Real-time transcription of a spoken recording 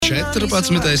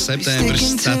14.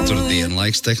 septembris, ceturtdiena,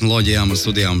 laiks tehnoloģijām un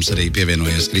studijām mums arī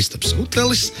pievienojies Kristaps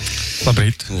Utelis.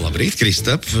 Labrīt. Labrīt,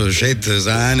 Kristap. Šeit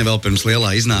zēni vēl pirms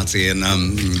lielā iznāciena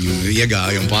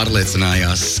iegāja un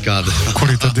pārliecinājās, kāda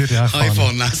Kuri tad ir,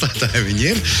 iPhone nesātāji viņi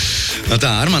ir.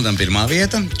 Tā, Armandam pirmā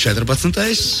vieta,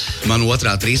 14. Man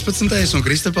otrā 13. un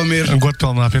Kristapam ir...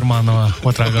 Godpilnā pirmā no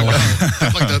otrā galā.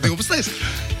 Pagad 12.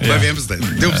 Vai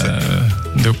 11. 12.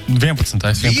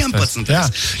 11. Jā.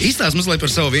 Īstās mazliet par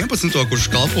savu 11. kurš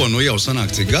kalpo, jau sanāk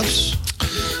cik gadus?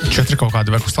 4 kaut kādi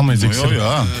vai kas tam līdzīgs.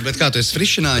 Jā. Bet kā tu esi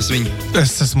frišinājis viņu?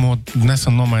 Es esmu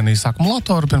nesen nomainījis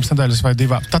akumulātoru pirms nedēļas vai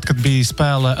divām. Tad, kad bija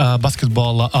spēle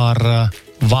basketbola ar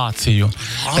Vāciju.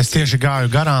 Es tieši gāju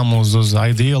garām uz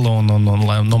Idealu un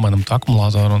lai nomainam tā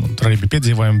akumulātoru, un tur arī bija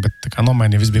piedzīvojumi, bet tā kā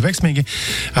nomainīja, viss bija veiksmīgi.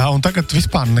 Un tagad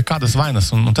vispār nekādas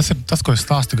vainas, un tas ir tas, ko es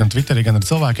stāstu gan Twitterī, gan ar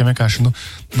cilvēkiem, vienkārši,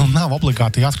 nav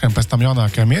obligāti jāskrien pēc tam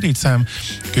jaunākajām ierīcēm,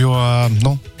 jo,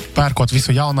 pērkot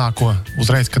visu jaunāko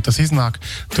uzreiz, kad tas iznāk,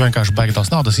 tu vienkārši baigi tās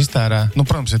naudas iztērē.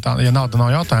 Protams, ja nauda nav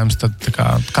jautājums, tad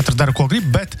katrs dara, ko grib,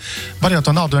 bet var jau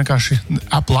to naudu vienkārši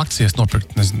Apple akcijas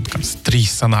nopirkt, nezinu, kāds 3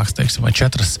 sanāks, teiksim, vai 4,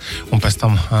 un pēc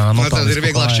tam tad ir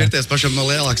vieglāk šķirties pašam no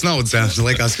lielākas naudas, jā.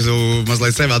 Liekas, ka tu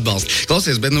mazliet sevi atbalsti.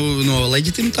 Klausies, bet no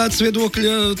leģitimitātes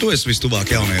viedokļa tu esi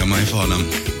vistuvāk jaunajam iPhone'am.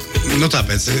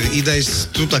 Tāpēc idejas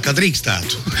tu tā kā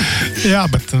drīkstētu. Jā,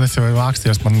 bet es jau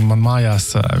vākstījos, man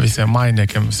mājās visiem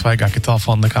mājniekiem svaigāki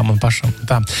telefoni nekā man pašam.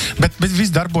 Tā. Bet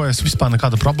viss darbojas, vispār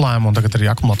nekāda problēma, un tagad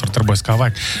arī akumulātori darbojas kā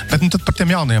vajag. Bet tad par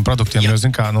tiem jaunajiem produktiem, jo,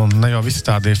 zin kā, ne jau visi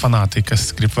tādi fanāti, kas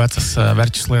grib vecas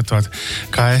verķus lietot,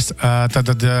 kā es,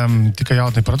 tad tikai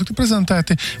jauni produkti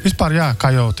prezentēti. Vispār, jā,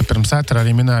 kā jau te pirms ētera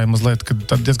arī minēju mazliet, ka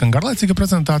tad diezgan garlaicīga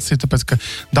prezentācija, tāpēc, ka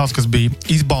daudz kas bija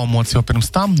izbaumots jau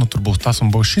pirms tam, tur būs tas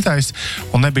un būs šitais,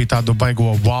 un nebija tādu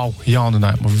baigo wow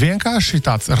jauninājumu. Vienkārši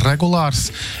tāds regulārs,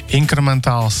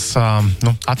 inkrementāls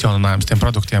atjauninājums tiem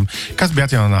produktiem. Kas bija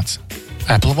atjaunināts?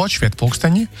 Apple Watch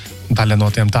vietpulksteņi, daļa no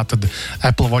tiem tātad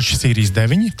Apple Watch Series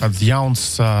 9, tāds jauns,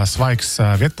 svaigs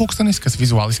vietpulkstenis, kas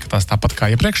vizuāli izskatās tāpat kā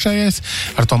iepriekšējais,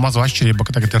 ar to mazo atšķirību,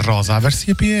 ka tagad ir rozā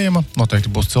versija pieejama.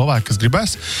 Noteikti būs cilvēki, kas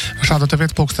gribēs šādu te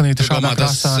vietpulkstenīti, šādā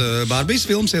krāsā. Tas Barbijas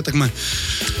filmas ietekmē?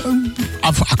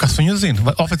 Kas viņu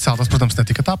zina? Oficiāli tas, protams,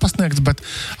 netika tā pasniegts, bet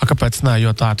kāpēc ne,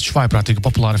 jo tā taču vaiprātīga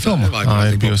populāra filma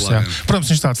ir bijusi. Jā.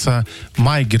 Protams, viņš tāds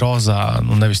maigi rozā,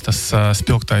 nevis tas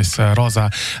spilgtais rozā.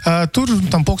 Tur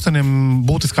tam pulkstenim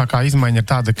būtiskākā izmaiņa ir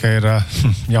tāda, ka ir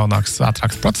jaunāks,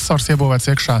 ātrāks procesors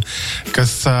iebūvēts iekšā,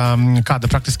 kas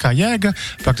kāda praktiskā jēga?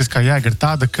 Praktiskā jēga ir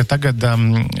tāda, ka tagad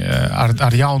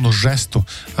ar jaunu žestu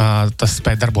tas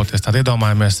spēj darboties. Tād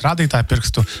iedomājamies rādītāju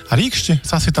pirkstu ar īkšķi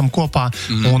sasitam kopā,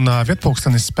 un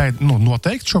vietpulkstenis spēj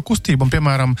noteikt šo kustību, un,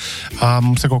 piemēram,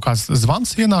 mums ir kaut kāds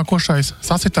zvans ienākošais,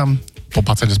 sasitam,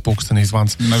 paceļas pulkstenī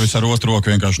zvans. Nevis ar otru roku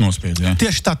vienkārši nospied, jā.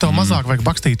 Tieši tā, tev mazāk vajag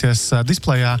bakstīties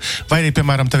displejā, vai arī,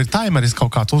 piemēram, tev ir timeris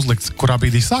kaut kāds uzlikts, kurā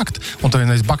brīdī sākt, un tev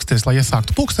vienreiz baksties, lai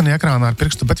iesāktu pulksteni ekrānā ar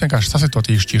pirkstu, bet vienkārši sasitot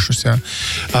īkšķīšus, jā.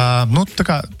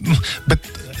 Bet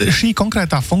šī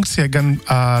konkrētā funkcija gan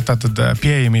tātad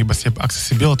pieejamības, jeb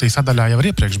accessibility sadaļā jau ir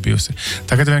iepriekš bijusi.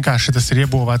 Tagad vienkārši tas ir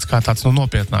iebūvēts kā tāds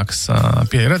nopietnāks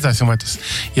pieeja. Redzēsim, vai tas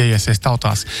ieiesies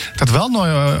tautās. Tad vēl no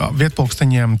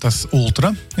vietpulksteņiem tas ultra,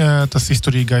 tas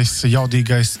izturīgais,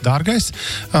 jaudīgais, dārgais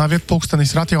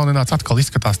vietpulkstenis ir atjaunināts, atkal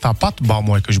izskatās tāpat,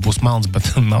 baumoja, ka viņš būs melns, bet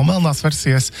nav melnās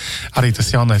versijas. Arī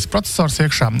tas jaunais procesors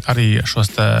iekšā, arī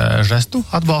šos te žestu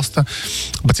atbalsta,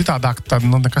 bet citādāk tad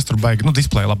nekas tur baigi,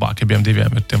 displeja labāk, abiem diviem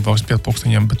ir tiem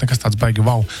vietpulksteņiem, bet nekas tāds baigi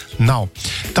wow nav.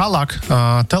 Tālāk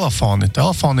telefoni.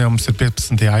 Telefoniem mums ir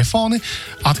 15. iPhone,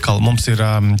 atkal mums ir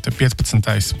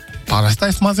 15.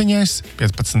 parastais maziņais,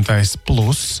 15.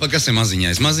 plus. Kas ir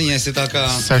maziņais? Maziņais ir tā kā...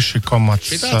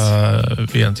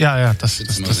 6,1. Jā,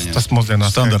 tas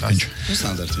mūsdienās standartiņš.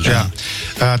 Jā.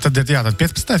 Tad ir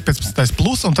 15.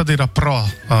 plus, un tad ir Pro,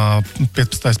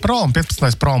 15. Pro un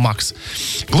 15. Pro Max.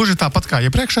 Gluži tāpat kā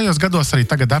iepriekšējos gados, arī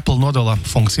tagad Apple nodala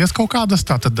funkcijas kaut kādas,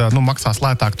 tātad maksās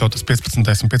lētāk to tas 15.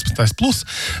 un 15. plus,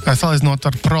 salīdzinot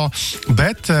ar Pro,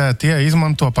 bet tie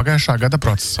izmanto pagājušā gada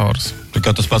procesorus. Tā kā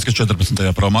tas pats, kas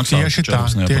 14. Pro maksā? Tieši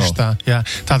tā, jā.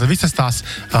 Tātad visas tās,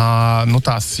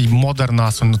 tās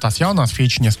modernās un tās jaunās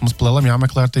fīčiņas mums plēlam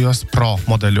jāmeklē ar tajos Pro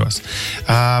modeļos.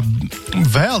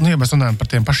 Vēl, ja mēs runājam par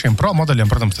tiem pašiem Pro modeļiem,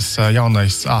 protams, tas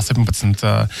jaunais A17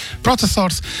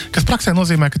 procesors, kas praksē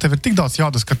nozīmē, ka tev ir tik daudz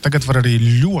jaudas, ka tagad var arī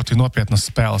ļoti nopietnas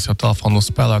spēles jau telefonu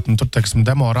spēlēt, un tur, teiksim,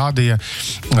 demo rādīja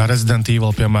Resident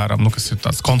Evil, piemēram, kas ir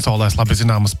tāds konsolēs labi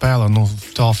zināma spēle,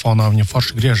 telefonā viņa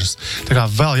forši griežas. Tā kā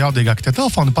vēl jaudīgāk tie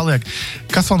telefoni paliek.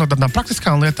 Kas vēl no tādām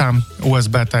praktiskām lietām?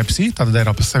 USB Type-C, tātad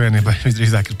Eiropas Savienība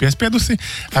visdrīzāk ir piespiedusi.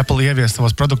 Apple ievies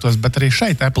savos produktos, bet arī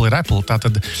šeit Apple ir Apple.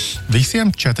 Tātad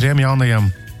visiem 4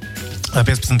 jaunajiem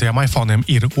 15. iPhone'iem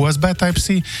ir USB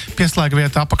Type-C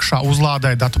pieslēgvieta apakšā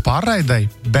uzlādēji datu pārraidei,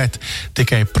 bet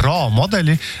tikai Pro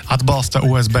modeļi atbalsta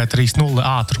USB 3.0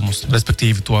 ātrumus,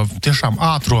 respektīvi to tiešām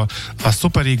ātro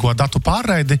superīgo datu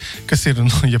pārraidi, kas ir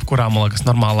jebkurā, man liekas,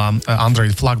 normālā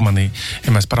Android flagmanī.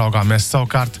 Ja mēs paraugāmies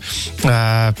savukārt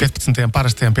 15.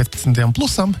 parastiem 15.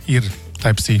 plusam ir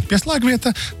Type-C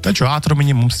pieslēgvieta, taču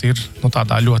ātrumiņi mums ir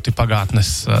tādā ļoti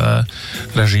pagātnes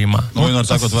režīmā. Vienmēr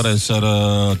sakot, varēs ar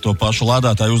to pašu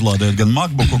lādētāju uzlādēt gan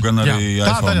MacBooku, gan arī iPhone.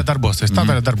 Tā daļa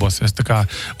darbosies. Tā kā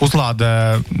uzlāde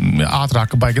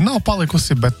ātrāka baigi nav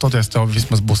palikusi, bet toties tev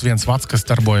vismaz būs viens vats, kas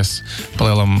darbojas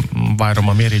palielam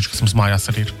vairumam ierīču, kas mums mājās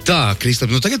arī ir. Tā,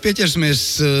 Kristap, tagad pieķersimies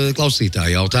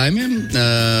klausītāju jautājumiem.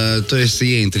 Tu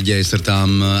esi ieintriģējis ar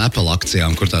tām Apple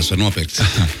akcijām, kur tās var nopirkt.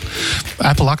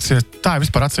 Apple akcijas, tā ir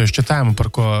vispār atsevišķa tēma, par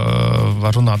ko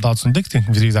var runāt daudz un dikti,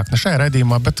 visdrīzāk ne šajā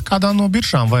raidījumā, bet kādā no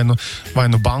biržām vai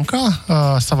nu bankā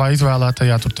savā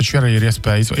izvēlētajā, tur taču arī ir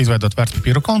iespēja izveidot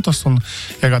vērtspapīru kontus un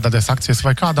iegādāties akcijas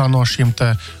vai kādā no šīm te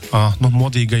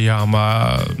modīgajām,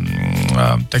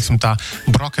 teiksim tā,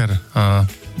 brokeru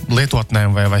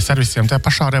lietotnēm vai servisiem. Tajā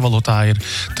pašā Revolutā ir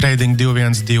Trading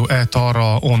 212,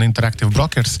 eToro un Interactive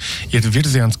Brokers. Ir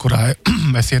virziens, kurā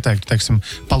es ieteiktu, teiksim,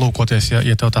 palūkoties,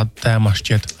 ja tev tāda tēma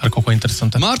šķiet ar kaut ko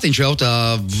interesanta. Mārtiņš jautā,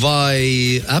 vai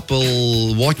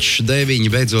Apple Watch 9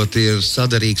 beidzot ir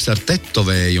sadarīgs ar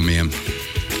tetovējumiem?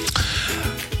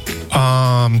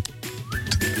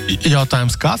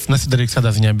 Jautājums, kāds nesadarīgs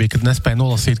tādā ziņā bija, kad nespēja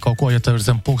nolasīt kaut ko, ja tev ir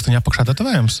zem pulksteņa apakšā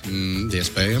tetovējums?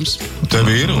 Iespējams. Tev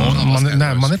ir?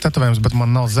 Man ir tetovējums, bet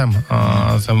man nav zem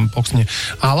pulksteņa.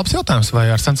 Labs jautājums,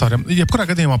 vai ar sensoriem? Jebkurā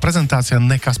gadījumā prezentācijā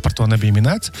nekas par to nebija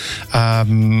minēts.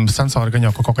 Sensori gan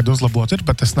jau kaut kad uzlabot ir,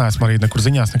 bet es neesmu arī nekur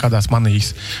ziņās nekādās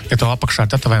manījis. Ja tev apakšā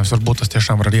ir tetovējums, varbūt tas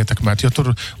tiešām var ietekmēt, jo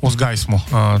tur uz gaismu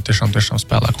tiešām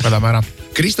spēlē kaut kādā mērā.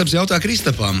 Kristaps jautā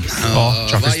Kristapam,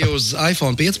 vai uz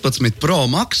iPhone 15 Pro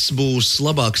Max būs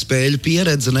labāka spēļu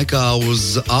pieredze nekā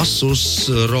uz Asus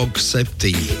ROG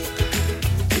 7?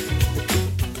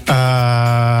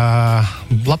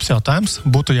 Labs jautājums.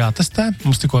 Būtu jātestē.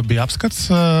 Mums tikko bija apskats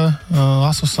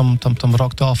Asusam, tam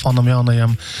ROG telefonam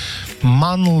jaunajam.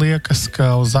 Man liekas,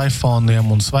 ka uz iPhone'iem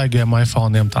un svaigiem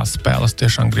iPhone'iem tās spēles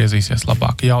tiešām griezīsies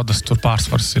labāk. Jaudas tur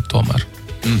pārsvars ir tomēr.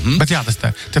 Bet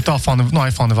jātestē. Tie telefoni no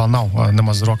iPhone vēl nav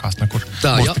nemaz rokās nekur.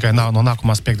 Būs tikai no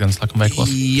nākamās piekdienas, laikam,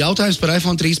 veiklos. Jautājums par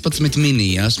iPhone 13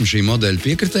 mini. Esmu šī modeļa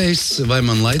piekritējis, vai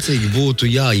man laicīgi būtu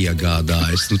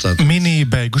jāiegādājas? Mini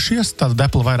beigušies, tad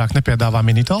Apple vairāk nepiedāvā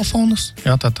mini telefonus.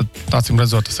 Jā, tad acīm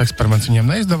redzot, tas eksperiments viņiem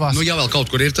neizdevās. Ja vēl kaut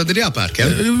kur ir, tad ir jāpērk, ja?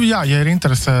 Jā, ja ir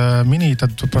interese mini,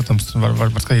 tad, protams, var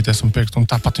skatīties un pirkt. Un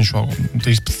tāpat viņš jau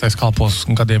 13. kalpos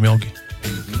gadiem ilgi.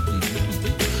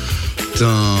 Tā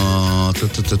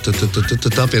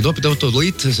piedod to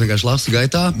līdzi, es vienkārši lasu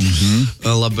gaitā.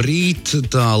 Labrīt,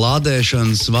 tā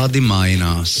lādēšanas vadi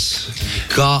mainās.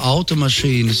 Kā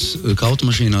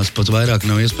automašīnās pat vairāk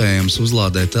nav iespējams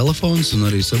uzlādēt telefons un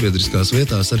arī sabiedriskās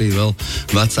vietās arī vēl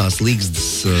vecās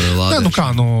līgzdas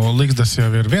lādēšana. Līgzdas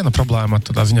jau ir viena problēma,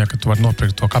 tādā ziņā, ka tu vari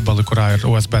nopirkt to kabeli, kurā ir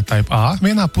USB Type A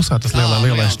vienā pusē, tas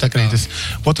lielais štekrītis.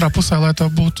 Otrā pusē, lai tev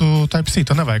būtu Type C,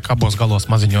 tu nevajag abos galos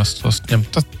maziņos tos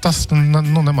ņemt. Tas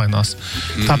nemainās.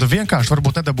 Tādu vienkārši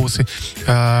varbūt nedabūsi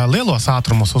lielos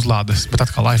ātrumus uzlādes, bet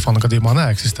atkal iPhone gadījumā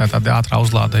neeksistē tāda ātrā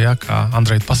uzlāde, kā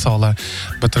Android pasaulē,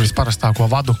 bet ar visparastāko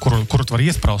vadu, kuru tu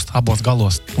vari iespraust abos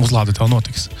galos, uzlāde tev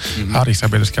notiks. Arī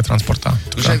sabiedriskajā transportā.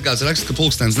 Šeit kāds raksta, ka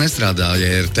pulkstenis nestrādā, ja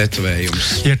ir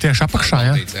tetovējums. Ja ir tieši apakšā,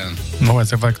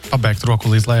 vajag pabeigt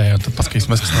roku līdz lejai, un tad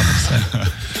paskatīsimies, kas notiks.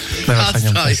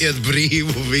 Atstājiet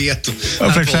brīvu vietu.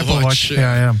 Apple Watch.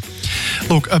 Jā.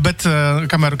 Lūk, bet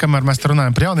kamēr mēs te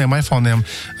runājam par jauniem iPhone'iem,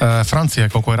 Francija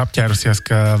kaut ko ir apķērusies,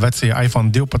 ka vecie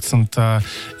iPhone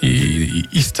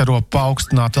 12 izstaro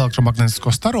paaugstinātu elektromagnētisko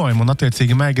starojumu un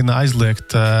attiecīgi mēģina aizliegt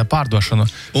pārdošanu.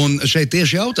 Un šeit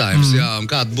tieši jautājums,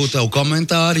 kāda būtu tavu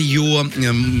komentāri, jo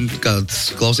kāds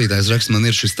klausītājs raksta, man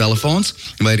ir šis telefons,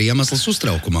 vai ir iemesls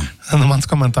uztraukumam? Mans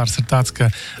komentārs ir tāds, ka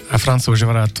francūži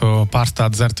varētu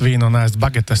pārstāt dzert vīnu un ēst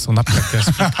bagetes un apkārties,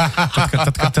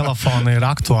 tad, kad telefoni ir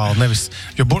aktuāli. nevis,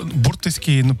 jo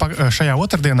burtiski šajā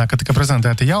otrdienā, kad tika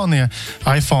prezentēti jaunie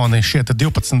iPhone, šie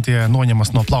 12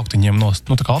 noņemas no plauktiņiem nost.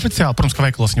 Tā kā oficiāli, protams, ka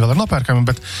veikalos viņi vēl ir nopērkami,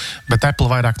 bet Apple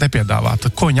vairāk nepiedāvā.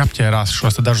 Tad, ko viņi apķērās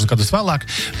šos dažus gadus vēlāk.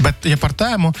 Bet, ja par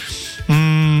tēmu,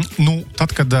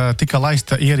 tad, kad tika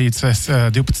laista ierīces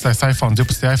 12.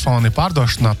 iPhone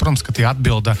pārdošanā, protams, ka tie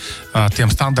atbilda tiem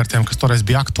standartiem, kas toreiz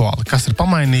bija aktuāli. Kas ir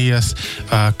pamainījies,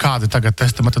 kāda tagad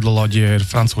testa metodoloģija ir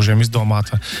francūžiem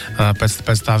izdomāta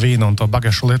pēc tā vīna un to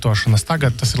bagažu lietošanas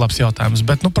tagad, tas ir labs jautājums.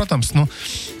 Bet, protams,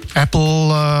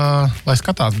 Apple, lai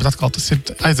skatās, bet atkal tas ir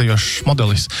aizajošs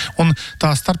modelis. Un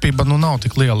tā starpība nav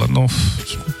tik liela.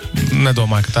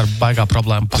 Nedomāju, ka tā ir baigā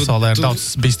problēma. Pasaulē ir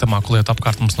daudz bīstamāku lietu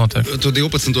apkārt mums notiek. Tu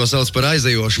 12. sauc par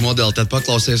aizajošu modeli, tad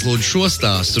paklausies lūdzu šo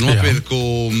stāstu. Nopirku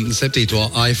 7.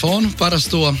 iPhone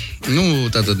parasto,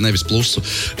 tātad nevis plusu.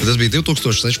 Tas bija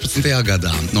 2016.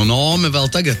 gadā. Nome vēl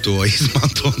tagad to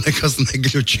izmanto, nekas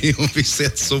negļuči un viss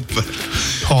iet super.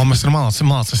 Mēs ir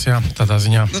mācas, jā, tādā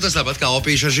ziņā. Tas tāpat kā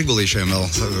opīši ar žigulīšiem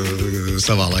vēl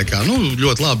savā laikā.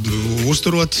 Ļoti labi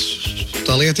uzturot,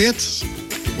 tā lieta iet.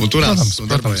 Un turās un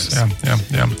darbojas.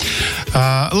 Jā.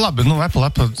 Labi,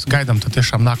 Apple gaidām tad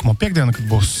tiešām nākamo piekdienu, kad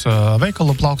būs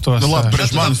veikalu plauktos. Labi,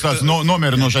 priekš manis tāds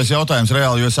nomierinošais jautājums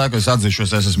reāli, jo es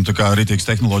atzīšos, es esmu tā kā rītīgs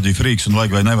tehnoloģiju frīks un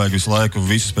vajag vai nevajag visu laiku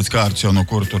visus pēc kārtas, jau no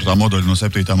kura tur tā modeļa no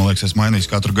 7. man liekas, es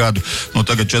mainīju katru gadu.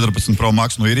 Tagad 14 Pro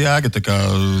Max ir jēga, tā kā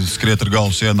skriet ar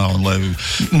galvu sienā un lai...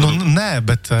 Nē,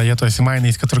 bet ja tu esi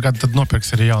mainījis katru gadu, tad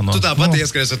nopirks arī jauno. Tu tāpat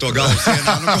ieskries ar to galvu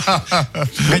sienā.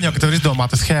 Gan jau, ka tev ir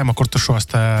izdomāta schēma, kur tu šos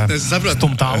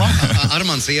stum tālāk.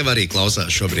 Armāns sieva arī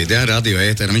klausās šobrīd, radio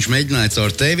ēterā. Viņš mēģināja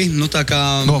caur tevi, tā kā...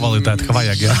 Novalidēt, ka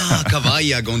vajag, jā. Ka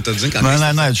vajag, un tad, zin kā...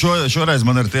 Nē, šoreiz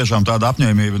man ir tiešām tāda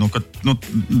apņēmība,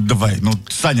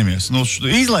 saņemies,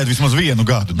 izlaid vismaz vienu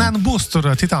gadu. Nē, būs tur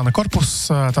titāna korpus,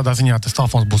 tādā ziņā tas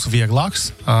telefons būs vieglāks,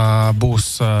 būs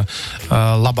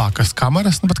labākas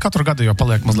kameras, bet katru gadu jau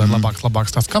paliek mazliet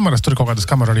labākas tās kameras. Tur ir kaut kādas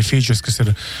kameras arī features, kas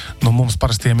ir, mums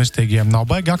parastiem mirstīgiem nav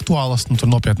baigi aktuālas, tur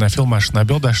nopietnai filmēšanai,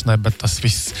 bildēšanai, bet tas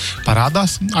viss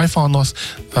parādās iPhone'os.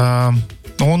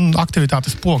 Un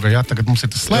aktivitātes poga, tagad mums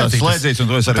ir tas slēdzītis. Slēdzītis, un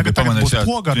to es arī pamanīju. Tagad būs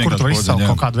poga, ar kuru tu var izsaukt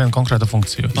kaut kādu vienu konkrētu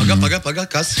funkciju. Paga,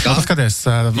 kas? Kā? Skaties.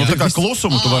 Tā kā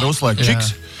klusumu tu vari uzslēgt,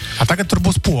 čiks. Tagad tur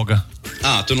būs poga.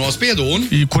 Tu nospiedu un?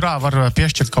 Kurā var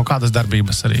piešķirt kaut kādas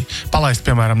darbības arī. Palaist,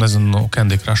 piemēram,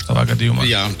 Candy Crush tavā gadījumā.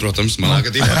 Jā, protams, manā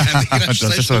gadījumā Candy Crush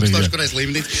 6000, kurais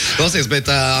līmenī. Klausies,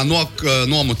 bet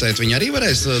nomutēt viņi arī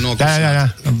varēs noklusēt? Jā.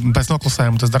 Pēc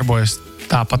noklusējuma tas darbojas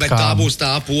tāpat bet kā... tā būs tā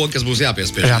poga, kas būs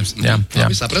jāpiespiež. Jā.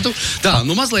 Sapratu.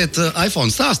 Mazliet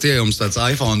iPhone stāstījums, tāds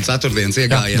iPhone 4.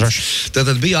 iegājiens.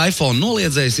 Tad bija iPhone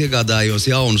noliedzējis, iegādājos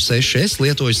jaunu 6S,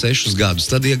 lietoju 6 gadus.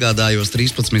 Tad iegādājos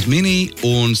 13 mini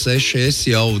un 6S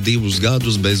jau 2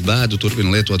 gadus bez bēdu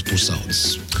turpina lietot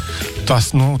pusaudzes.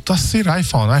 Tas ir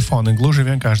iPhone. iPhone gluži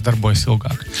vienkārši darbojas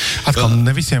ilgāk. Atkal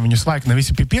ne visiem viņus vajag, ne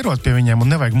visi pierod pie viņiem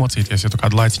un nevajag mocīties, ja tu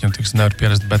kādu laiciņu nevar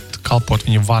pierast, bet kalpot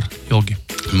viņi var ilgi.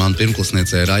 Man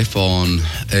pirmklasniecē ir iPhone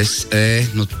SE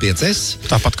 5S.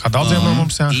 Tāpat kā daudziem no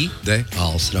mums, jā.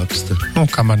 Ideāls raksta.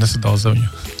 Kamēr nesadauza viņu.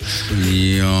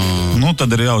 Jā.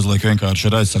 Tad ir jāuzliek vienkārši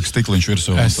ir aizsaka stikliņš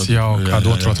virsū. Es jau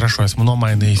kādu otro, trešo esmu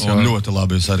nomainījis. Un ļoti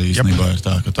labi es arī īstenībā ir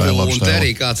tā, ka tā ir labs. Un te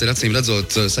arī kāds ir acīm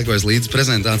redzot, sekojis līdz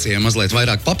prezentācijai, mazliet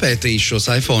vairāk papētījis šos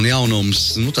iPhone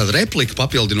jaunumus. Tāda replika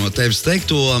papildinot tevis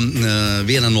teikto,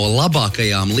 viena no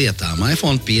labākajām lietām.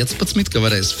 iPhone 15, ka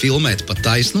varēs filmēt pa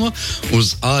taisno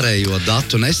uz ārējo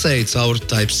datu nesēju caur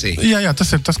Type-C. Jā,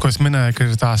 tas ir tas, ko es minēju, ka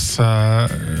ir tās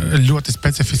ļoti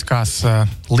specifiskās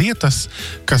lietas,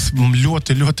 kas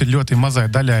ļoti mazai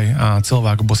daļai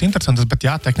cilvēku būs interesantas, bet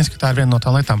jā, tehniski tā ir viena no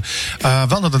tām lietām.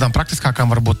 Vēl no tādām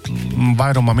praktiskākām, varbūt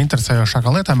vairumam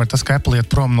interesējošākām lietām ir tas, ka Apple iet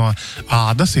prom no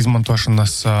ādas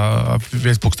izmantošanas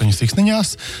viespulksteņu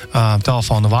siksniņās,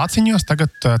 telefonu vāciņos.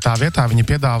 Tagad tā vietā viņi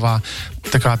piedāvā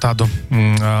tādu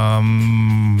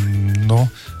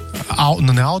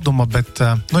ne auduma, bet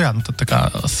tā kā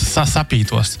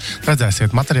sapītos.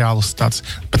 Redzēsiet materiālus tāds,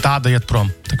 bet āda iet prom.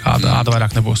 Tā kā āda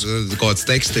vairāk nebūs. Kaut kāds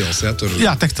tekstils, ja? Tur...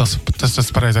 Jā, tekstils.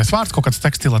 Tas pareizais vārds, kaut kāds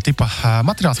tekstila tipa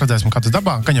materiāls. Redzēsim, kā tas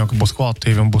dabā. Gan jau, ka būs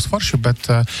kvalitatīvi un būs forši,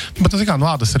 bet no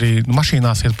ādas arī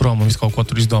mašīnās iet prom un visu kaut ko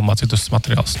tur izdomā citus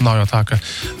materiālus. Nav jau tā, ka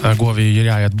govī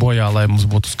ir jāiet bojā, lai mums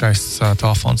būtu skaists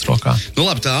telefons rokā.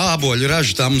 Labi, tā āboļu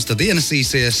raža, tā mums tad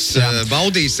ienesīsies,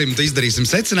 baudīsim, izdarīsim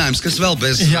secinājumus, kas vēl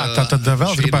bez... Jā, tad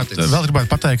vēl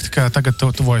gribētu pateikt, ka tagad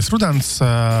tuvojas rudens,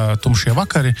 tumšie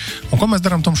vakari. Un ko mēs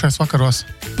darām tumšajos vakaros?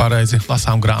 Pareizi,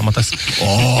 lasām grāmatas.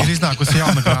 Ir iznākusi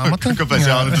jauna grāmata. Kāpēc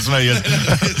jauna tas vajag?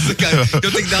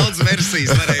 Jo tik daudz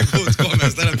versijas varēja būt, ko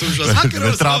mēs darām tumšos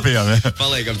trāpījām, jā.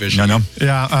 Paliekam pie šī.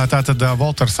 Jā, tātad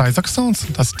Walters Isaacsons,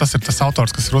 tas ir tas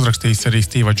autors, kas ir uzrakstījis arī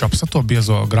Steva Jobsa to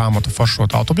biezo grāmatu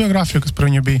foršotu autobiogrāfiju, kas par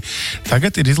viņu bija.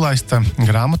 Tagad ir izlaista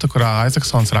grāmata, kurā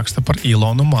Isaacsons raksta par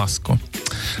Elonu Musku.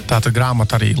 Tātad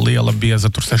grāmata arī liela,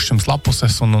 bieza, tur 600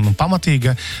 lapuses un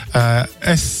pamatīga.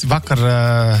 Es vakar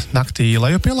naktī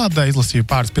lejupielādēju, izlasīju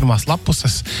pāris pirmās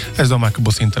lapuses. Es domāju, ka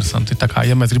būs interesanti. Tā kā,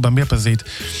 ja mēs gribam iepazīt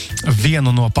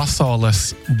vienu no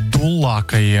pasaules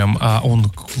dullākajiem un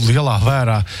lielā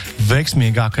vērā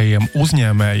veiksmīgākajiem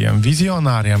uzņēmējiem,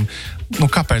 vizionāriem,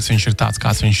 kāpēc viņš ir tāds,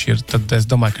 kāds viņš ir, tad es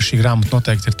domāju, ka šī grāmata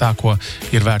noteikti ir tā, ko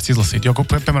ir vērts izlasīt. Jo,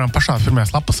 piemēram, pašās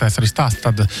pirmajās lapusēs arī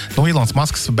stāsta, tad Ilons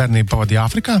Masks bērnību pavadīja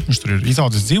Āfrikā, viņš tur ir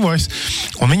izaudzis, dzīvojis,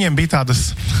 un viņiem bija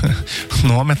tādas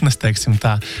nometnes, teiksim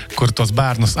tā, kur tos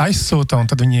bērnus aizsūta, un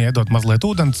tad viņi iedod mazliet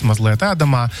ūdens, mazliet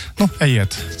ēdamā,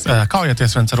 ejiet,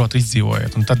 kaujieties viens ar otru,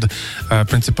 izdzīvojiet. Un tad,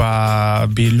 principā,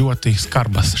 bija ļoti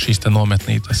skarbas šīs te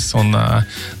nometnītes, un,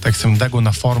 teiksim,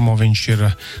 deguna formu viņš ir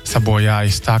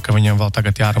sabojājis tā, ka viņam vēl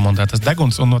tagad jāremontē tas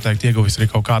deguns un noteikti ieguvis arī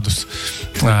kaut kādus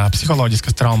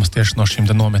psiholoģiskas traumas tieši no šīm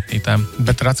nometnītēm.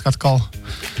 Bet redz, ka atkal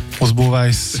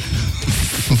uzbūvējis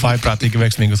vaiprātīgi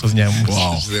veiksmīgus uzņēmumus.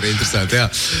 Wow. Tas ir interesanti, jā.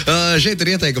 Šeit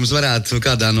ir ieteikums varētu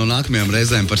kādā no nākamajām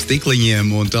reizēm par stikliņiem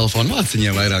un telefonu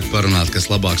vāciņiem vairāk parunāt, kas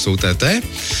labāk UTT.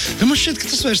 Man šķiet, ka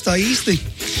tas vairs tā īsti.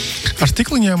 Ar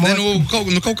stikliņiem...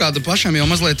 Kaut kāda pašam jau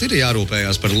mazliet ir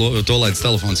jārūpējās par to, lai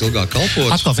telefons ilgāk kalpotu.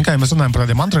 Atkal, ja mēs runājam par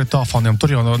tādiem Android telefoniem,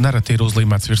 tur jau nereti ir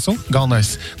uzlīmēts virsū.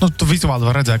 Galvenais, tu vizuāli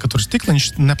var redzēt, ka tur ir stikliņš,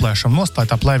 neplēšam nostāj,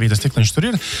 tā plēvīta stikliņš tur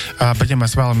ir, bet ja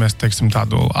mēs vēlamies, teiksim,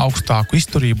 tādu augstāku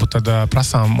izturību, tad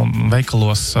prasām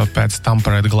veikalos pēc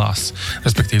tempered glass.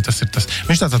 Respektīvi, tas ir tas.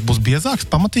 Viņš tāds būs biezāks,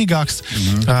 pamatīgāks,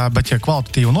 bet ja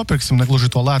kvalitatīvi nopirksim negluži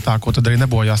to lētāko, tad arī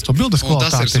nebojās to bildes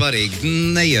kvalitāti. Un tas ir svarīgi.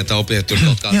 Neietaupiet tur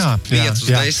kaut kāds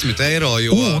 5-10 eiro,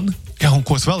 jo... Un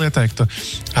ko es vēl ieteiktu?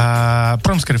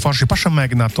 Protams, ka arī forši pašam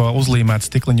mēģināt to uzlīmēt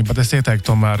stikliņu, bet es ieteiktu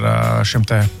tomēr šim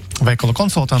te veikalu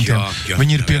konsultantiem.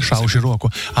 Viņi ir piešāvuši roku.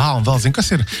 Un vēl zinu,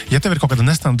 kas ir, ja tev ir kaut kāda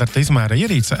nestandarta izmēra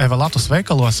ierīce, Evelatus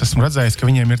veikalos, esmu redzējis, ka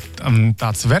viņiem ir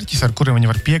tāds verķis, ar kuriem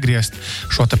viņi var piegriezt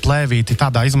šo te plēvīti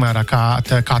tādā izmērā, kā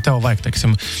tev vajag,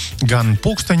 teiksim, gan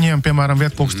pulksteņiem, piemēram,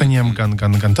 vietpulksteņiem,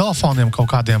 gan telefoniem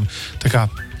kaut kādiem.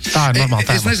 Tā ir normāla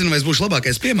tēma. Es nezinu, vai es būšu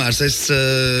labākais piemērs. Es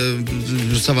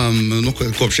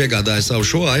kopš iegādāju savu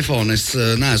šo iPhone, es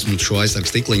neesmu šo aizsargu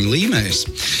stikliņu līmējis,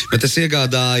 bet es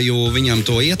iegādāju viņam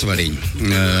to ietvariņu.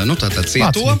 Tātad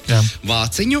cieto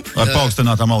vāciņu. Ar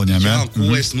paaugstinātām aliņām, jā? Ko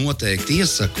es noteikti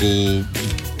iesaku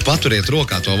paturiet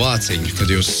rokā to vāciņu, kad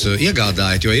jūs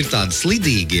iegādājat, jo ir tādi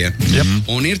slidīgie,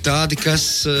 un ir tādi,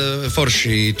 kas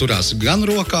forši turās gan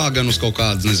rokā, gan uz kaut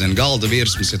kādas, galda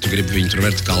virsmas, ja tu gribi viņu tur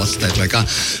vertikāli asistēt vai kā.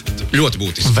 Ļoti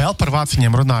būtiski. Vēl par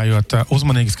vāciņiem runājot,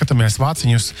 uzmanīgi skatāmies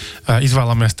vāciņus,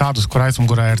 izvēlamies tādus, kur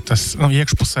aizmugurē ir tas,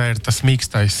 iekšpusē ir tas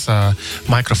mīkstais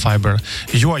microfiber.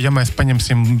 Jo, ja mēs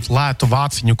paņemsim lētu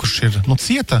vāciņu, kurš ir,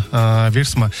 cieta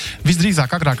virsma,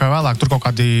 visdrīzāk agrāk vai vēlāk tur kaut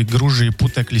kādi gruži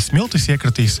putekļi smiltis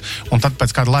iekritīs, un tad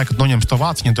pēc kāda laika noņems to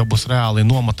vāciņu, tev būs reāli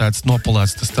nomatēts,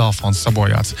 nopulēts tas telefons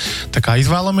sabojāts. Tā kā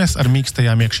izvēlamies ar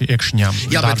mīkstajām iekšņām.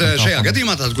 Jā, bet šajā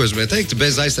gadījumā tādu, ko es gribēju teikt,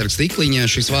 bez aizsarga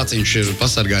stikliņa šis vāciņš ir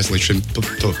pasargājis līdz šim.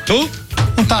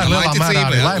 Un tā ir lielā mērā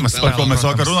arī laimes spēle. Par ko mēs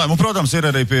vakar runājam. Un, protams, ir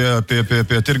arī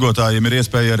pie tirgotājiem ir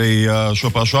iespēja arī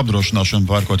šo pašu apdrošināšanu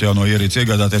pērkot jauno ierīci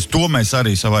iegādāties. To mēs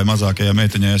arī savai mazākajai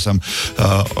meitiņai esam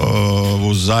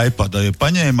uz iPada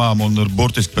paņēmām un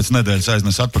burtiski pēc nedēļas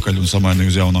aiznes atpakaļ un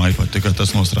samainīja uz jaunu iPad. Tikai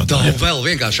tas nostrādā. Tā vēl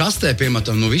vienkārši astē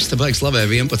piemetam, viss te baigs slavē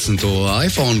 11.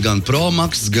 iPhone, gan Pro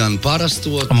Max, gan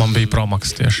parasto. Man bija Pro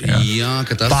Max tieši, jā. Jā,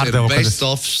 ka tas Pārdevu, ir best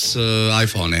of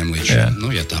iPhone'iem līdz šim.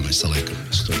 Ja tā mēs saliekam.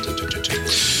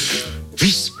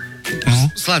 Viss.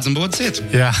 Slēdzam bodas iet.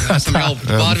 Jā. Esam jau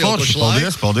pārvilkuši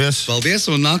laiku. Paldies. Paldies,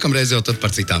 un nākamreiz jau tad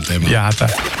par citām tēmām. Jā,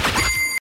 tā.